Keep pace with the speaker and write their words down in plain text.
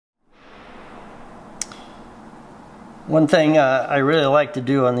One thing I really like to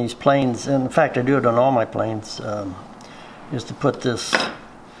do on these planes, and in fact I do it on all my planes, is to put this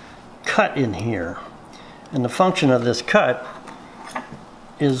cut in here. And the function of this cut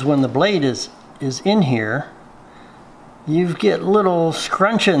is when the blade is in here, you get little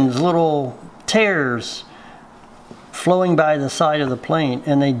scrunchions, little tears flowing by the side of the plane,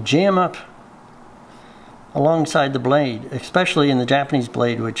 and they jam up alongside the blade, especially in the Japanese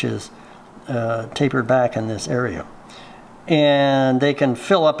blade, which is tapered back in this area. And they can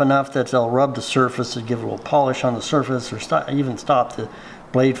fill up enough that they'll rub the surface and give a little polish on the surface, or even stop the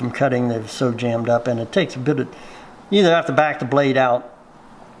blade from cutting. They've so jammed up, and it takes a bit of, you either have to back the blade out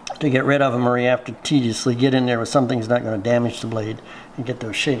to get rid of them, or you have to tediously get in there with something that's not going to damage the blade and get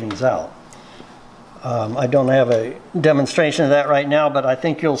those shavings out. I don't have a demonstration of that right now, but I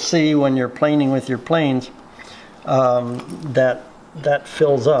think you'll see when you're planing with your planes that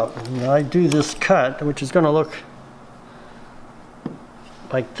fills up. And I do this cut, which is going to look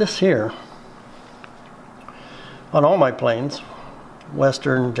like this here on all my planes,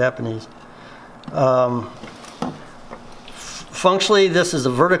 Western, Japanese. Functionally, this is a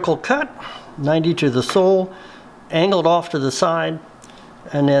vertical cut, 90 to the sole, angled off to the side,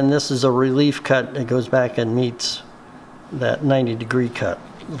 and then this is a relief cut that goes back and meets that 90-degree cut,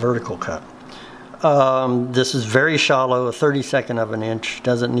 vertical cut. This is very shallow, a 32nd of an inch,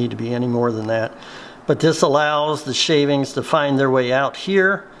 doesn't need to be any more than that. But this allows the shavings to find their way out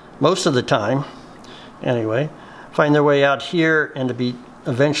here, most of the time, anyway, find their way out here and to be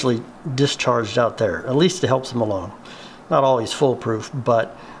eventually discharged out there. At least it helps them along. Not always foolproof,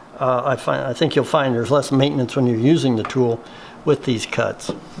 but I think you'll find there's less maintenance when you're using the tool with these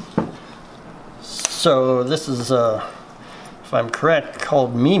cuts. So this is, if I'm correct,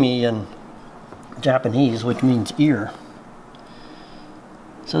 called mimi in Japanese, which means ear.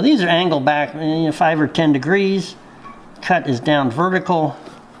 So these are angled back 5 or 10 degrees. Cut is down vertical,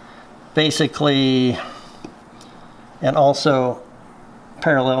 basically, and also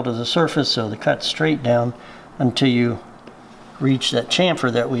parallel to the surface, so the cut's straight down until you reach that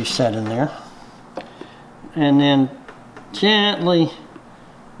chamfer that we've set in there. And then gently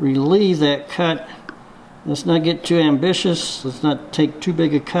relieve that cut. Let's not get too ambitious. Let's not take too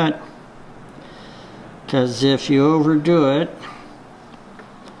big a cut, because if you overdo it,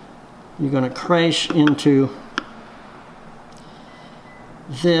 you're going to crash into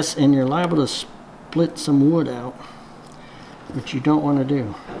this and you're liable to split some wood out, which you don't want to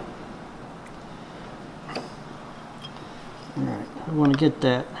do. Alright, I want to get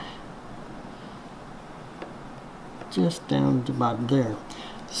that just down to about there.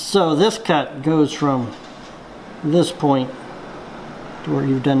 So this cut goes from this point to where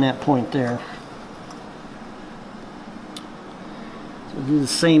you've done that point there. So do the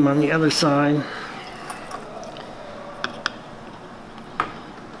same on the other side.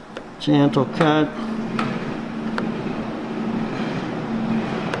 Gentle cut.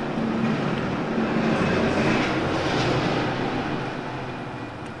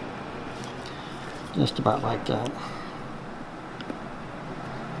 Just about like that.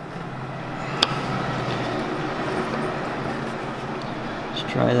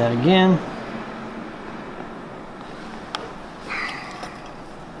 Let's try that again.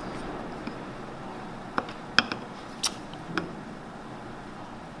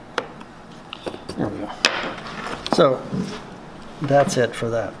 There we go. So that's it for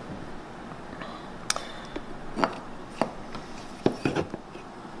that.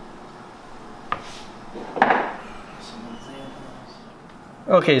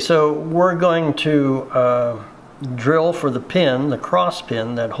 Okay, so we're going to drill for the pin, the cross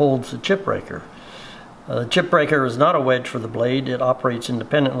pin that holds the chip breaker. The chip breaker is not a wedge for the blade. It operates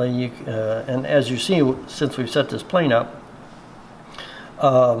independently. And as you see, since we've set this plane up,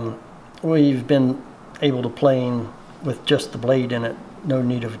 we've been able to plane with just the blade in it, no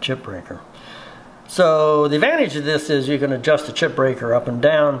need of a chip breaker. So the advantage of this is you can adjust the chip breaker up and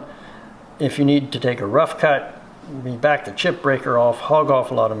down. If you need to take a rough cut, you back the chip breaker off, hog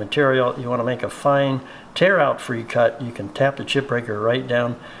off a lot of material. You want to make a fine tear out free cut, you can tap the chip breaker right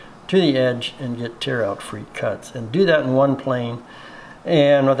down to the edge and get tear out free cuts, and do that in one plane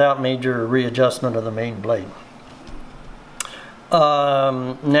and without major readjustment of the main blade.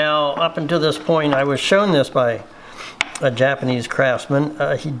 Now, up until this point, I was shown this by a Japanese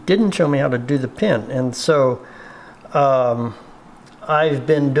craftsman. He didn't show me how to do the pin, and so I've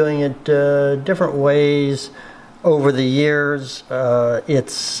been doing it different ways over the years.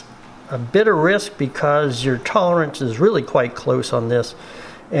 It's a bit of risk because your tolerance is really quite close on this,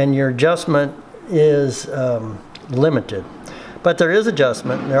 and your adjustment is limited. But there is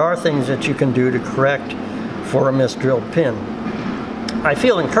adjustment. There are things that you can do to correct for a misdrilled pin. I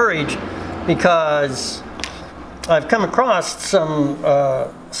feel encouraged because I've come across some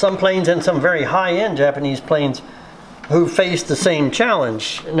planes and some very high-end Japanese planes who face the same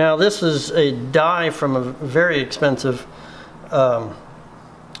challenge. Now this is a die from a very expensive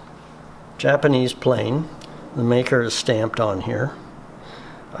Japanese plane. The maker is stamped on here.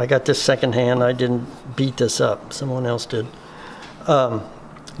 I got this secondhand. I didn't beat this up. Someone else did.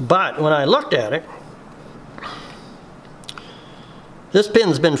 But when I looked at it, this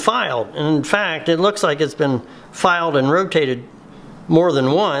pin's been filed. And in fact, it looks like it's been filed and rotated more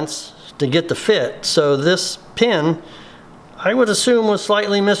than once to get the fit. So this pin, I would assume, was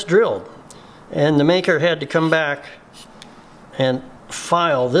slightly misdrilled. And the maker had to come back and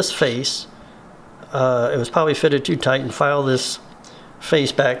file this face. It was probably fitted too tight, and file this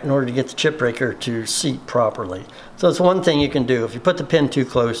face back in order to get the chip breaker to seat properly. So it's one thing you can do. If you put the pin too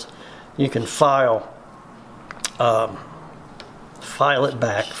close, you can file it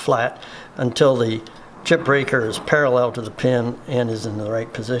back flat until the chip breaker is parallel to the pin and is in the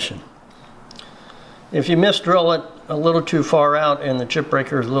right position. If you misdrill it a little too far out and the chip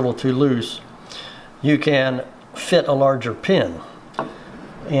breaker is a little too loose, you can fit a larger pin.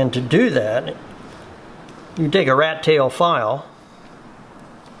 And to do that, you take a rat tail file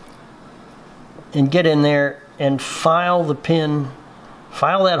and get in there and file the pin,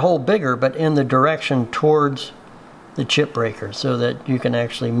 file that hole bigger, but in the direction towards the chip breaker, so that you can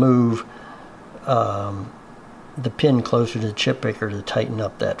actually move the pin closer to the chip breaker to tighten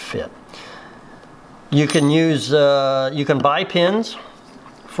up that fit. You can use, you can buy pins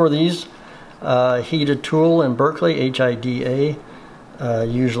for these. Hida Tool in Berkeley, H-I-D-A,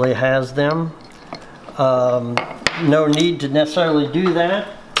 usually has them. No need to necessarily do that.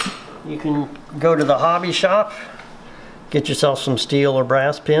 You can go to the hobby shop, get yourself some steel or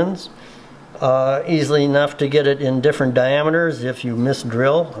brass pins. Easily enough to get it in different diameters if you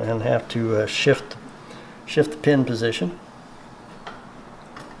misdrill and have to shift the pin position.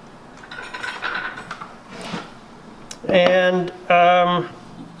 And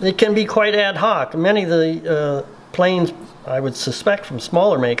it can be quite ad hoc. Many of the planes, I would suspect, from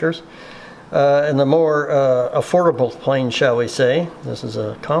smaller makers, and the more affordable plane, shall we say, this is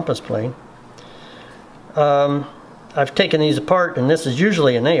a compass plane, I've taken these apart, and this is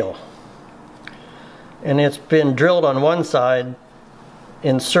usually a nail. And it's been drilled on one side,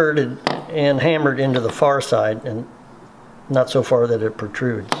 inserted and hammered into the far side, and not so far that it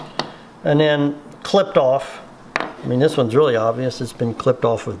protrudes. And then clipped off. I mean, this one's really obvious. It's been clipped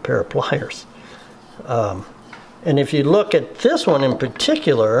off with a pair of pliers. And if you look at this one in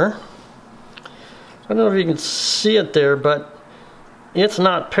particular, I don't know if you can see it there, but it's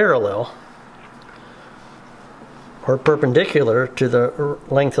not parallel or perpendicular to the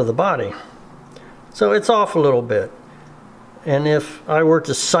length of the body. So it's off a little bit. And if I were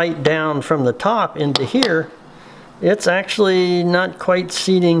to sight down from the top into here, it's actually not quite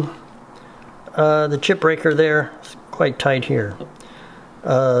seating the chip breaker there. It's quite tight here.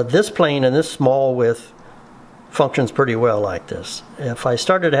 This plane and this small width functions pretty well like this. If I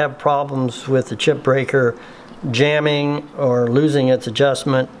started to have problems with the chip breaker jamming or losing its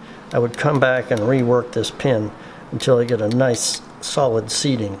adjustment, I would come back and rework this pin until I get a nice solid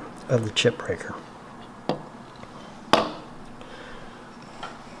seating of the chip breaker.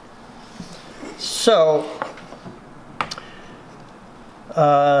 So,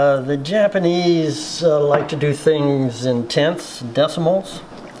 the Japanese like to do things in tenths, decimals,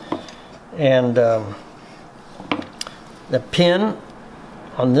 and the pin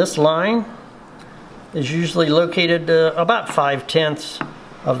on this line is usually located about 5/10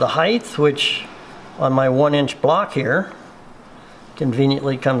 of the height, which on my 1-inch block here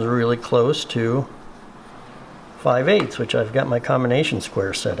conveniently comes really close to 5/8, which I've got my combination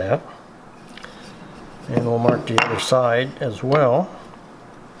square set at. And we'll mark the other side as well.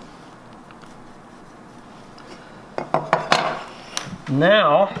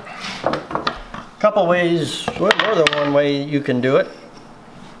 Now, a couple ways, well, more than one way you can do it.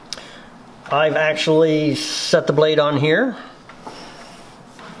 I've actually set the blade on here.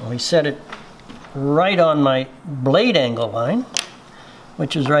 We set it right on my blade angle line,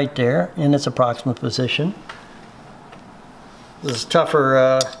 which is right there in its approximate position. This is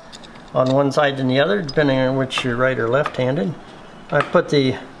tougher on one side than the other, depending on which you're right or left-handed. I put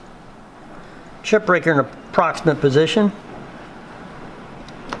the chip breaker in approximate position.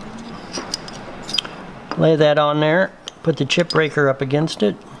 Lay that on there. Put the chip breaker up against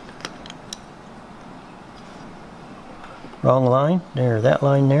it. Wrong line. There, that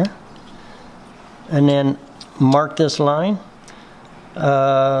line there. And then mark this line.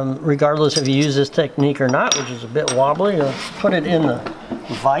 regardless if you use this technique or not, which is a bit wobbly. Let's put it in the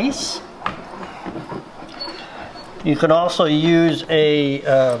vise. You can also use a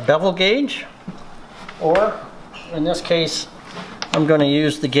bevel gauge, or in this case I'm going to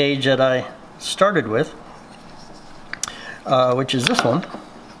use the gauge that I started with, which is this one,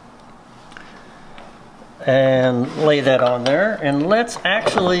 and lay that on there. And let's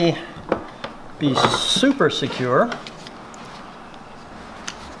actually be super secure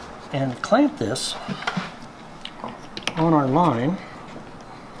and clamp this on our line.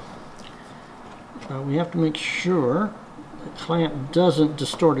 We have to make sure the clamp doesn't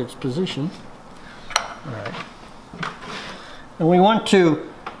distort its position. All right. And we want to,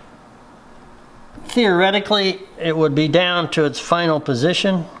 theoretically, it would be down to its final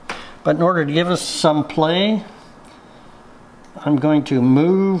position, but in order to give us some play, I'm going to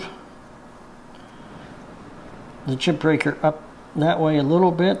move the chip breaker up that way a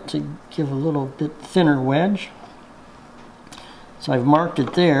little bit to give a little bit thinner wedge. So I've marked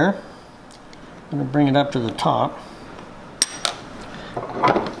it there. I'm going to bring it up to the top.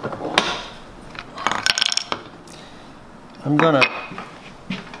 I'm going to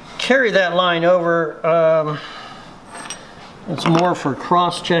carry that line over. It's more for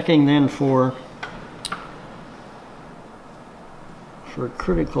cross-checking than for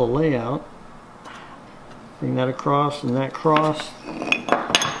critical layout. Bring that across and that cross.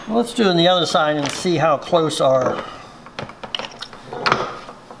 Well, let's do it on the other side and see how close our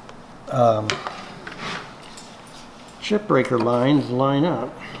chip breaker lines line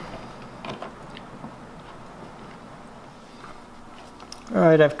up. All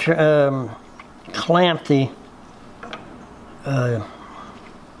right, I've clamped the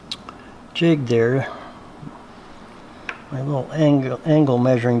jig there, my little angle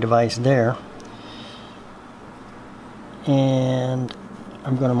measuring device there, and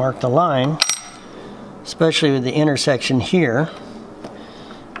I'm going to mark the line, especially with the intersection here.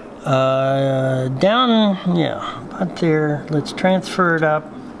 Down, yeah, about there. Let's transfer it up.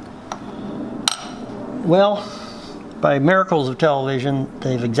 Well, by miracles of television,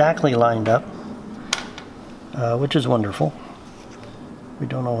 they've exactly lined up, which is wonderful. We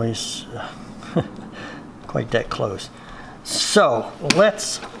don't always quite that close. So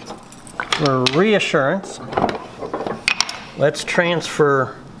let's, for reassurance, let's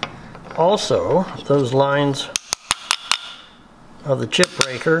transfer also those lines of the chip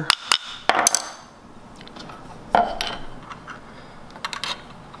breaker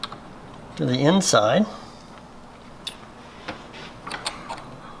to the inside.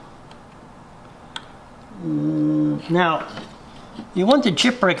 Now, you want the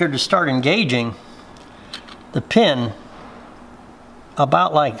chip breaker to start engaging the pin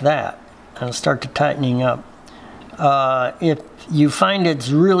about like that and start to tightening up. If you find it's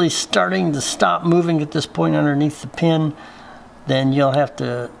really starting to stop moving at this point underneath the pin, then you'll have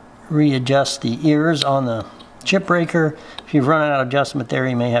to readjust the ears on the chip breaker. If you've run out of adjustment there,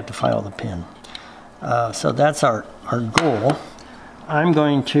 you may have to file the pin. So that's our goal. I'm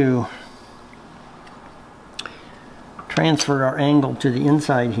going to transfer our angle to the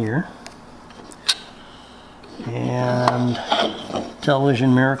inside here, and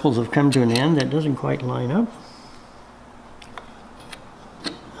television miracles have come to an end. That doesn't quite line up.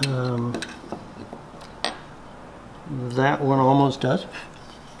 That one almost does.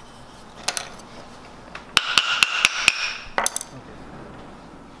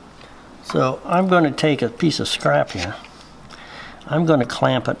 So I'm going to take a piece of scrap here. I'm going to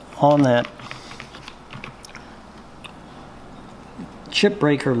clamp it on that chip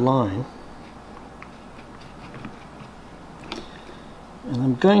breaker line, and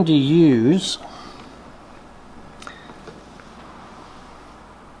I'm going to use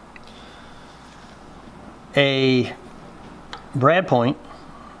a brad point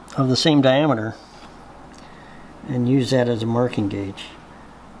of the same diameter and use that as a marking gauge.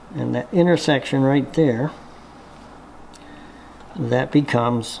 And that intersection right there, that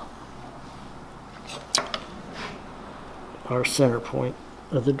becomes our center point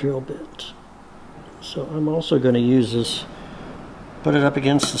of the drill bit. So I'm also going to use this, put it up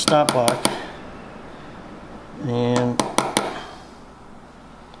against the stop block, and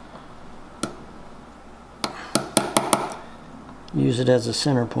use it as a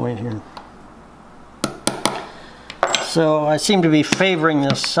center point here. So I seem to be favoring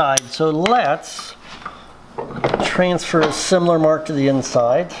this side, so let's transfer a similar mark to the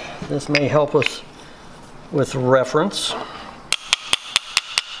inside. This may help us with reference.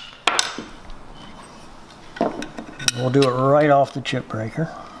 We'll do it right off the chip breaker.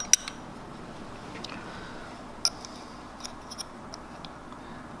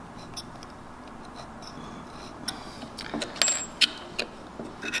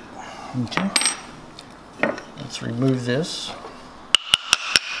 Okay, let's remove this.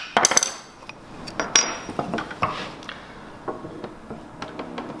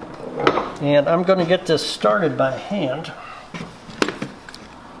 And I'm going to get this started by hand,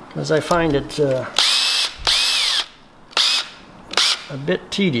 because I find it a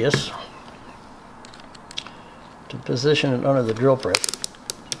bit tedious to position it under the drill press.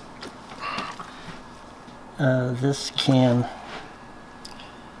 This can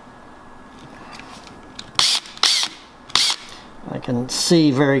I can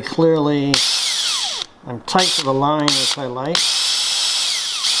see very clearly. I'm tight to the line, which I like.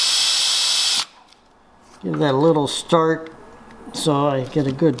 Give that a little start so I get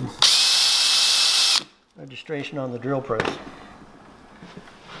a good registration on the drill press.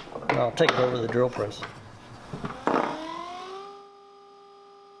 And I'll take it over the drill press.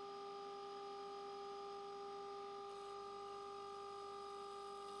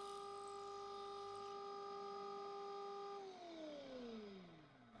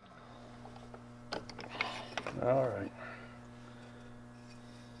 All right.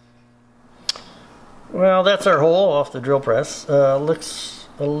 Well, that's our hole off the drill press. Looks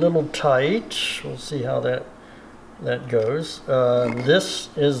a little tight. We'll see how that goes. This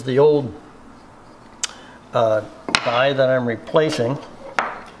is the old die that I'm replacing,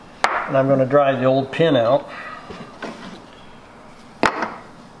 and I'm going to drive the old pin out.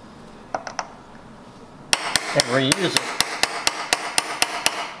 And reuse it.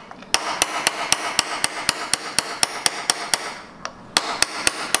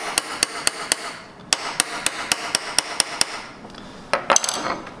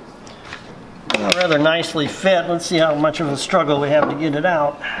 Rather nicely fit. Let's see how much of a struggle we have to get it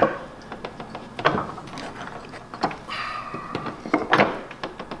out.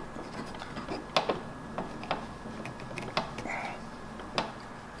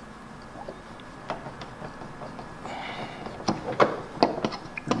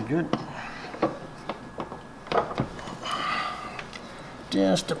 Pretty good.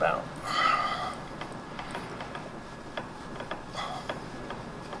 Just about.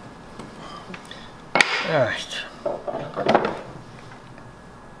 All right.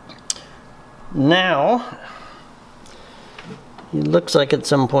 Now, it looks like at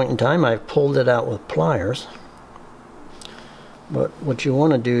some point in time I've pulled it out with pliers. But what you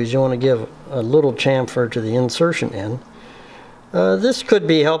want to do is you want to give a little chamfer to the insertion end. This could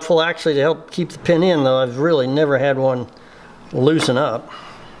be helpful actually to help keep the pin in, though I've really never had one loosen up.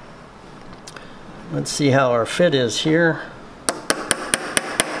 Let's see how our fit is here.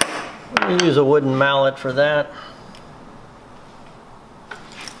 We'll use a wooden mallet for that.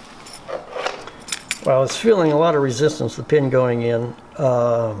 Well, I was feeling a lot of resistance, the pin going in.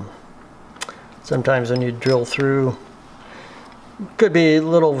 Sometimes when you drill through, could be a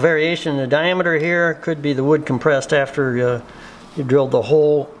little variation in the diameter here, could be the wood compressed after you drilled the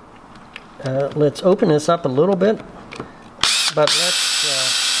hole. Let's open this up a little bit, but let's,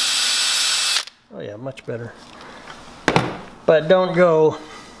 oh yeah, much better. But don't go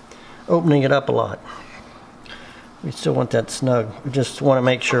opening it up a lot. We still want that snug. We just want to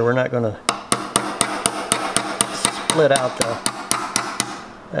make sure we're not going to split out the,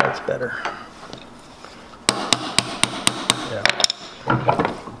 that's better. Yeah.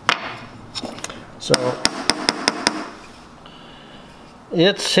 So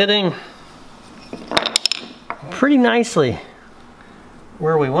it's hitting pretty nicely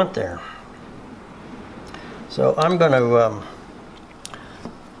where we went there. So I'm going to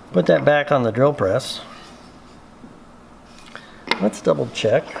put that back on the drill press. Let's double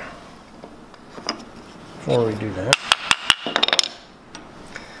check before we do that.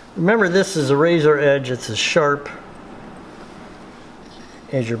 Remember, this is a razor edge. It's as sharp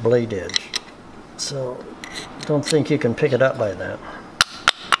as your blade edge. So don't think you can pick it up by that.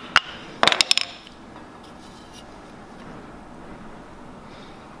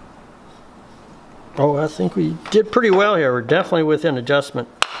 Oh, I think we did pretty well here. We're definitely within adjustment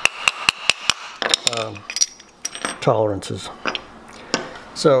tolerances.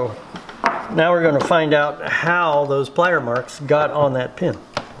 So now we're going to find out how those plier marks got on that pin.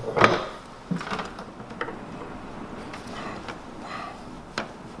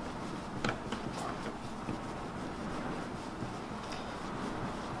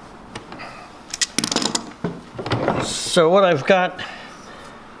 So what I've got,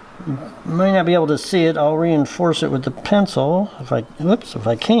 you may not be able to see it. I'll reinforce it with the pencil if I, whoops, if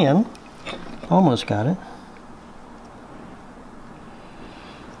I can. Almost got it.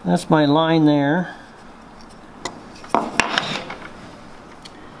 That's my line there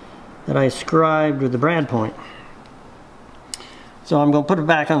that I scribed with the brad point. So I'm going to put it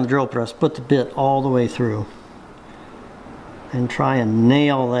back on the drill press, put the bit all the way through, and try and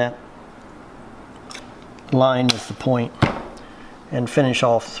nail that line with the point, and finish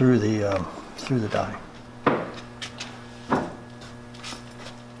off through the die.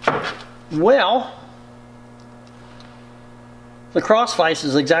 Well, the cross vise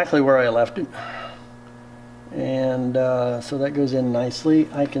is exactly where I left it, and so that goes in nicely.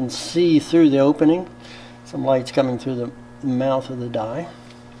 I can see through the opening, some light's coming through the mouth of the die.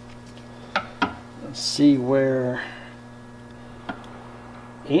 Let's see where,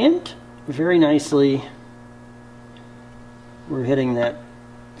 and very nicely we're hitting that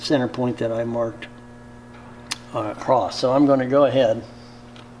center point that I marked across. So I'm going to go ahead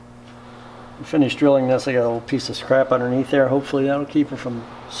and finish drilling this. I got a little piece of scrap underneath there. Hopefully that'll keep her from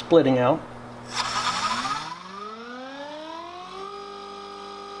splitting out.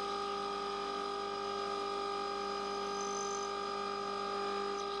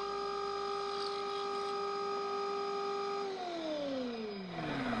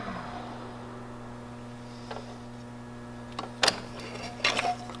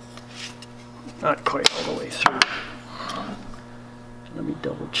 Not quite all the way through. Let me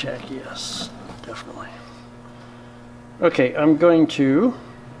double check. Yes, definitely. Okay, I'm going to,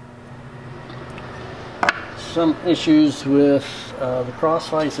 some issues with the cross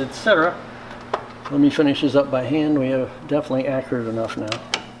vise, etc. Let me finish this up by hand. We have definitely accurate enough now.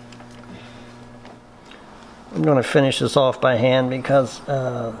 I'm going to finish this off by hand because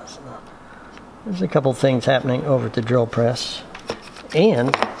there's a couple things happening over at the drill press.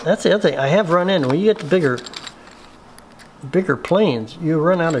 And that's the other thing I have run in. When you get the bigger planes, you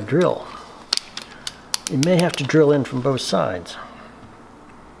run out of drill. You may have to drill in from both sides.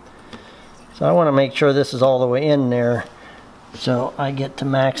 So I want to make sure this is all the way in there so I get to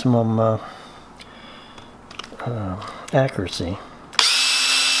maximum accuracy. And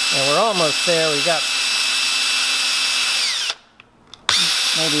we're almost there. We got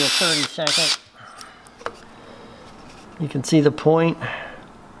maybe a 30-second. You can see the point.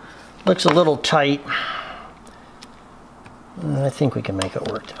 Looks a little tight. I think we can make it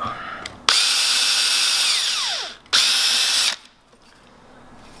work though.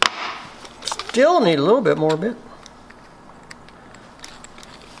 Still need a little bit more bit.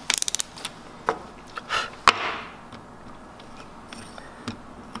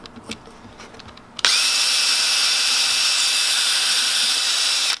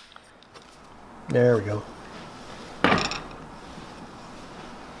 There we go.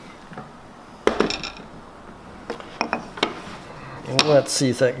 Let's see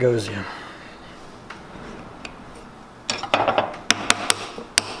if that goes in.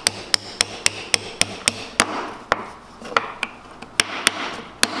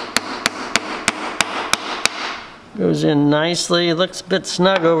 Goes in nicely. It looks a bit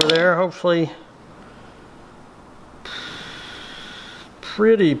snug over there. Hopefully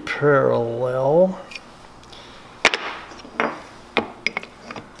pretty parallel.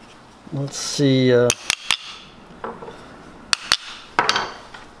 Let's see how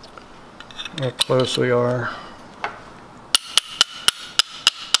close we are.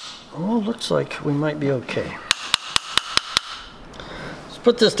 Oh, looks like we might be okay. Let's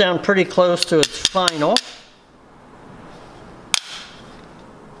put this down pretty close to its final.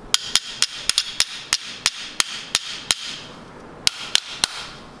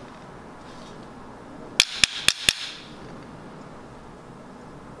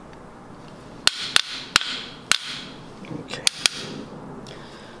 Okay.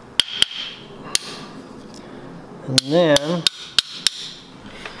 And then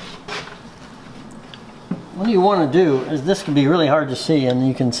what you want to do is, this can be really hard to see, and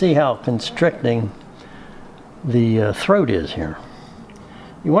you can see how constricting the throat is here.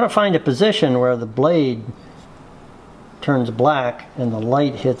 You want to find a position where the blade turns black and the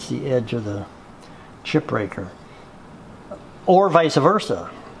light hits the edge of the chip breaker, or vice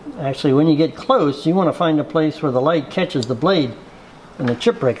versa. Actually, when you get close, you want to find a place where the light catches the blade and the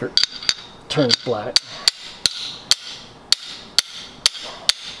chip breaker turns black.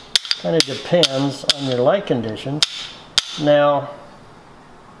 Kind of depends on your light conditions. Now,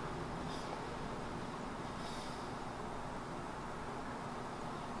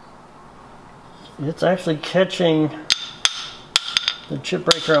 it's actually catching the chip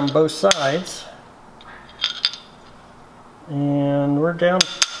breaker on both sides, and we're down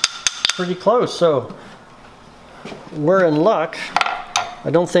pretty close, so we're in luck.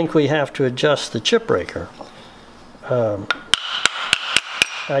 I don't think we have to adjust the chip breaker.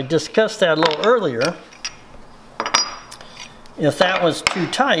 I discussed that a little earlier. If that was too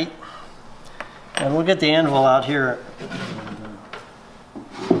tight, and we'll get the anvil out here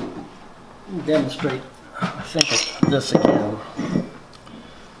demonstrate, I think, this again.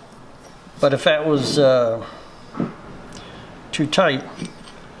 But if that was too tight,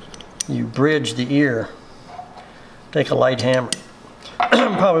 you bridge the ear. Take a light hammer.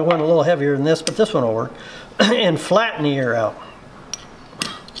 Probably one a little heavier than this, but this one will work. And flatten the ear out.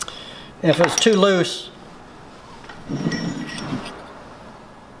 If it's too loose,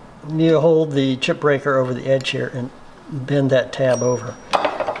 you hold the chip breaker over the edge here and bend that tab over.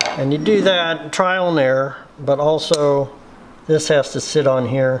 And you do that trial and error, but also this has to sit on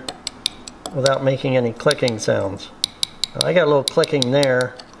here without making any clicking sounds. Now, I got a little clicking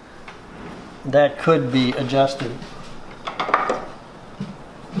there. That could be adjusted.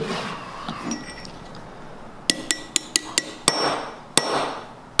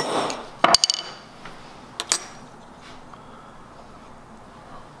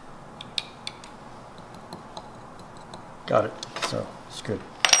 Got it. So it's good.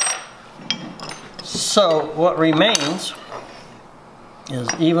 So what remains is,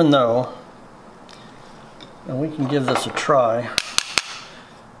 even though, and we can give this a try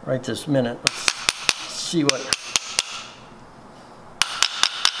right this minute. Let's see what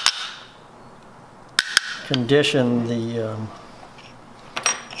condition the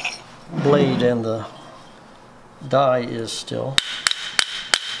blade and the die is still.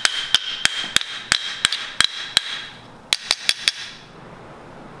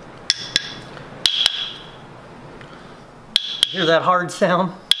 Hear that hard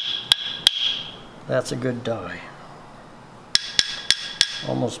sound? That's a good die.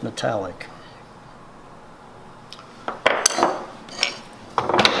 Almost metallic.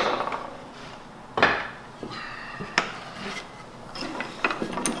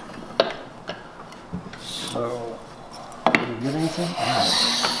 So, did you get anything?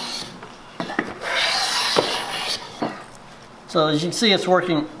 So as you can see, it's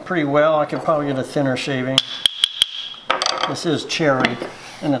working pretty well. I could probably get a thinner shaving. This is cherry,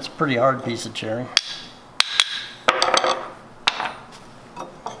 and it's a pretty hard piece of cherry.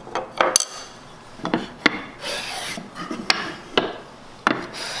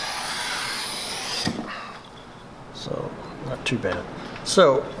 So, not too bad.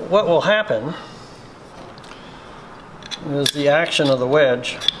 So, what will happen is the action of the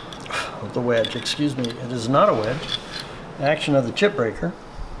wedge, excuse me, it is not a wedge, the action of the chip breaker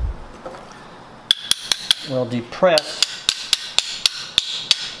will depress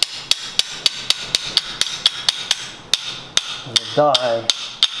the die,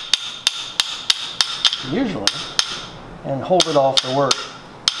 usually, and hold it off the work.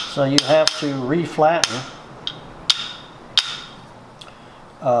 So you have to re-flatten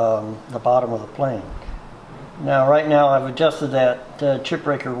the bottom of the plane. Now, right now, I've adjusted that chip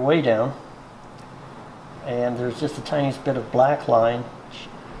breaker way down, and there's just a tiny bit of black line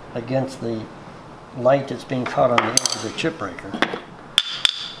against the light that's being caught on the edge of the chip breaker.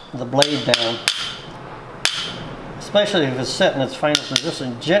 The blade down, especially if it's set in its final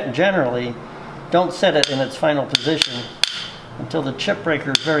position. Generally, don't set it in its final position until the chip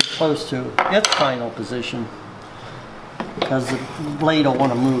breaker is very close to its final position, because the blade will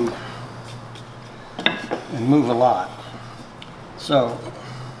want to move, and move a lot. So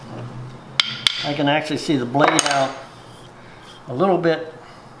I can actually see the blade out a little bit.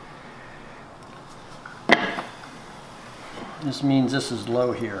 This means this is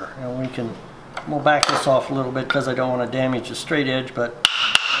low here, and we'll back this off a little bit because I don't want to damage the straight edge,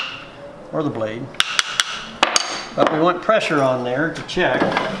 or the blade. But we want pressure on there to check.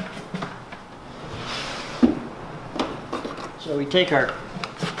 So we take our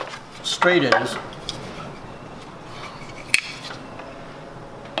straight edges,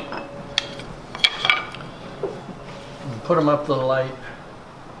 and put them up to the light.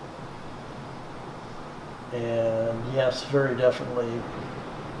 And yes, very definitely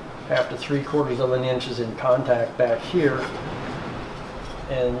 1/2 to 3/4 of an inch is in contact back here,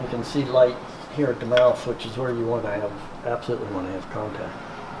 and you can see light here at the mouth, which is where you want to have, absolutely want to have contact.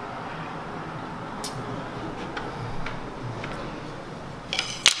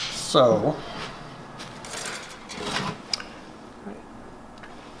 So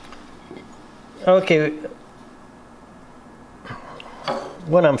okay,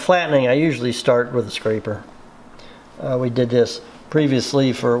 when I'm flattening, I usually start with a scraper. We did this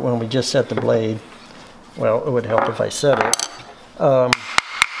previously for when we just set the blade. Well, it would help if I set it.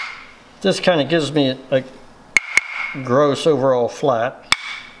 This kind of gives me a gross overall flat,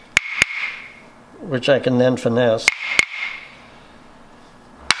 which I can then finesse.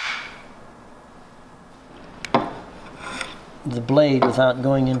 The blade without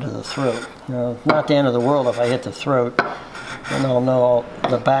going into the throat. Now, not the end of the world if I hit the throat. and I'll know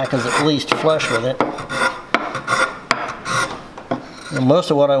the back is at least flush with it. And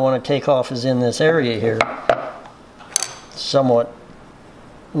most of what I want to take off is in this area here. Somewhat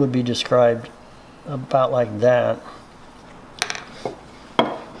would be described about like that.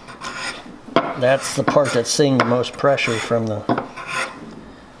 That's the part that's seeing the most pressure from the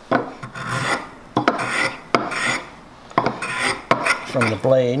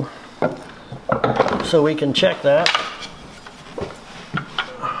blade. So we can check that.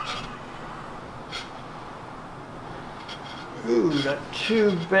 Ooh, not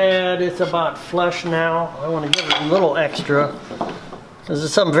too bad. It's about flush now. I want to give it a little extra.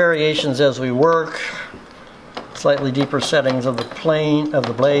 There's some variations as we work. Slightly deeper settings of the plane of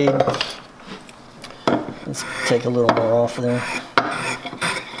the blade. Let's take a little more off there.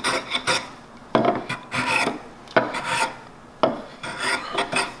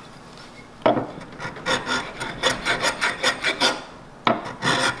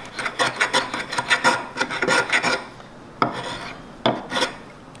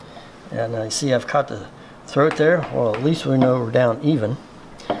 And I see I've caught the throat there. Well, at least we know we're down even.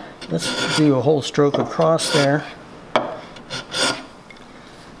 Let's do a whole stroke across there.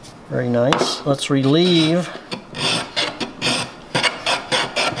 Very nice. Let's relieve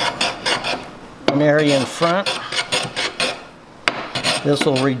an area in front. This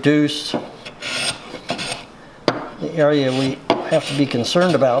will reduce the area we have to be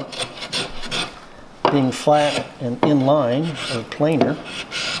concerned about being flat and in line, or planar.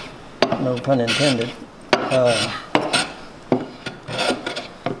 No pun intended.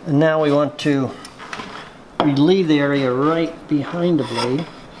 And now we want to relieve the area right behind the blade.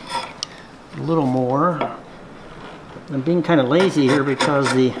 A little more. I'm being kind of lazy here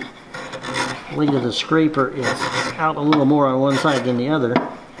because the blade of the scraper is out a little more on one side than the other.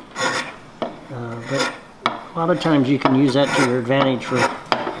 But a lot of times you can use that to your advantage for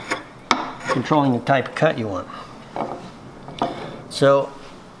controlling the type of cut you want. So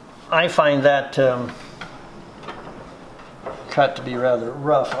I find that cut to be rather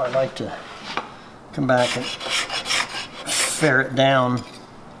rough. I like to come back and ferret down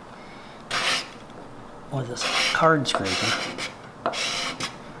with this card scraper.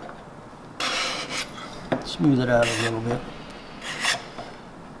 Smooth it out a little bit.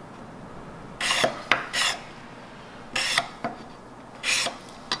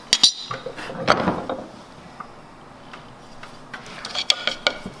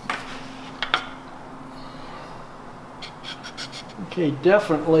 Okay,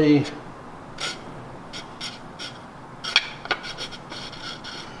 definitely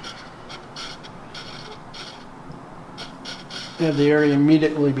have the area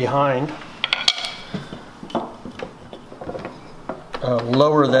immediately behind,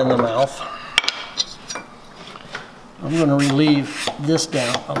 lower than the mouth. I'm going to relieve this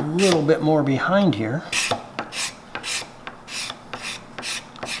down a little bit more behind here.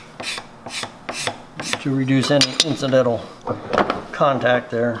 To reduce any incidental contact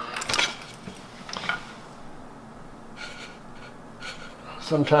there.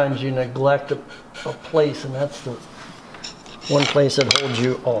 Sometimes you neglect a place, and that's the one place that holds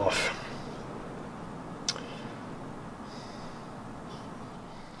you off.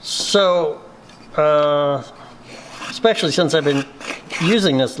 So, especially since I've been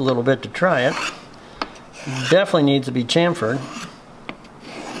using this a little bit to try it, definitely needs to be chamfered.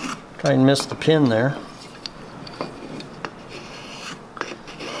 Try and miss the pin there.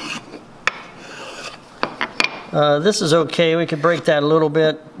 This is okay. We could break that a little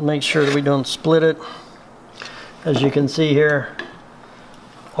bit, make sure that we don't split it. As you can see here,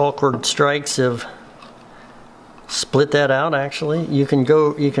 awkward strikes have split that out. Actually, you can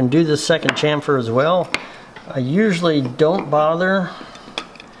do the second chamfer as well. I usually don't bother,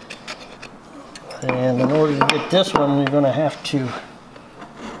 and in order to get this one, you're going to have to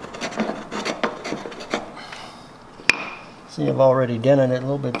see. I've already dented it a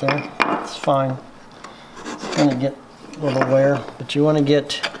little bit there. It's fine. Going to get a little wear, but you want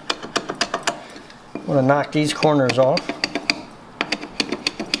to knock these corners off,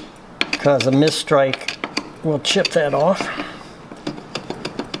 because a misstrike will chip that off.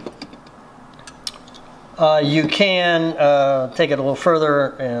 You can take it a little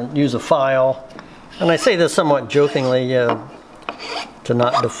further and use a file, and I say this somewhat jokingly to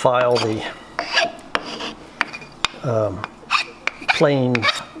not defile the plane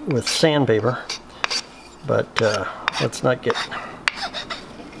with sandpaper. But let's not get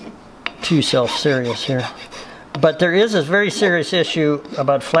too self-serious here. But there is this very serious issue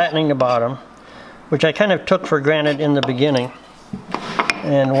about flattening the bottom, which I kind of took for granted in the beginning,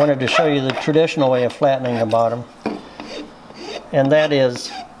 and wanted to show you the traditional way of flattening the bottom. and that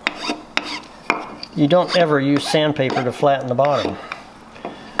is you don't ever use sandpaper to flatten the bottom.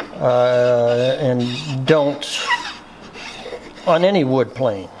 And don't on any wood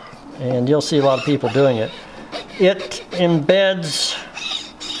plane. And you'll see a lot of people doing it. It embeds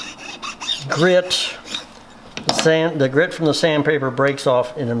grit. The grit from the sandpaper breaks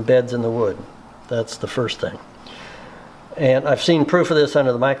off and embeds in the wood. That's the first thing. And I've seen proof of this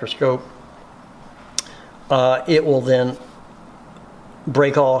under the microscope. It will then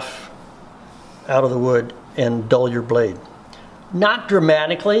break off out of the wood and dull your blade. Not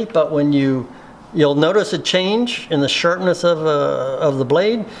dramatically, but when you'll notice a change in the sharpness of the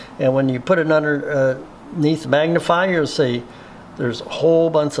blade, and when you put it underneath the magnifier, you'll see there's a whole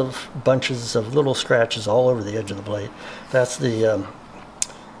bunches of little scratches all over the edge of the blade. That's the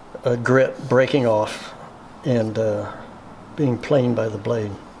grit breaking off and being planed by the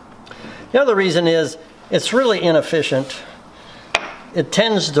blade. The other reason is it's really inefficient. It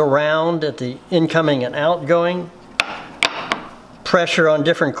tends to round at the incoming and outgoing. Pressure on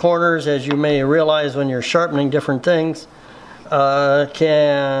different corners, as you may realize when you're sharpening different things,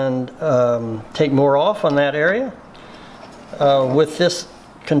 can take more off on that area. With this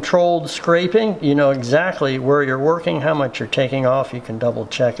controlled scraping, you know exactly where you're working, how much you're taking off. You can double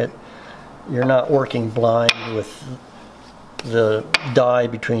check it. You're not working blind with the die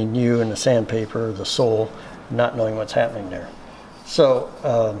between you and the sandpaper, the sole, not knowing what's happening there.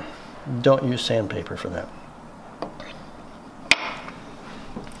 So don't use sandpaper for that.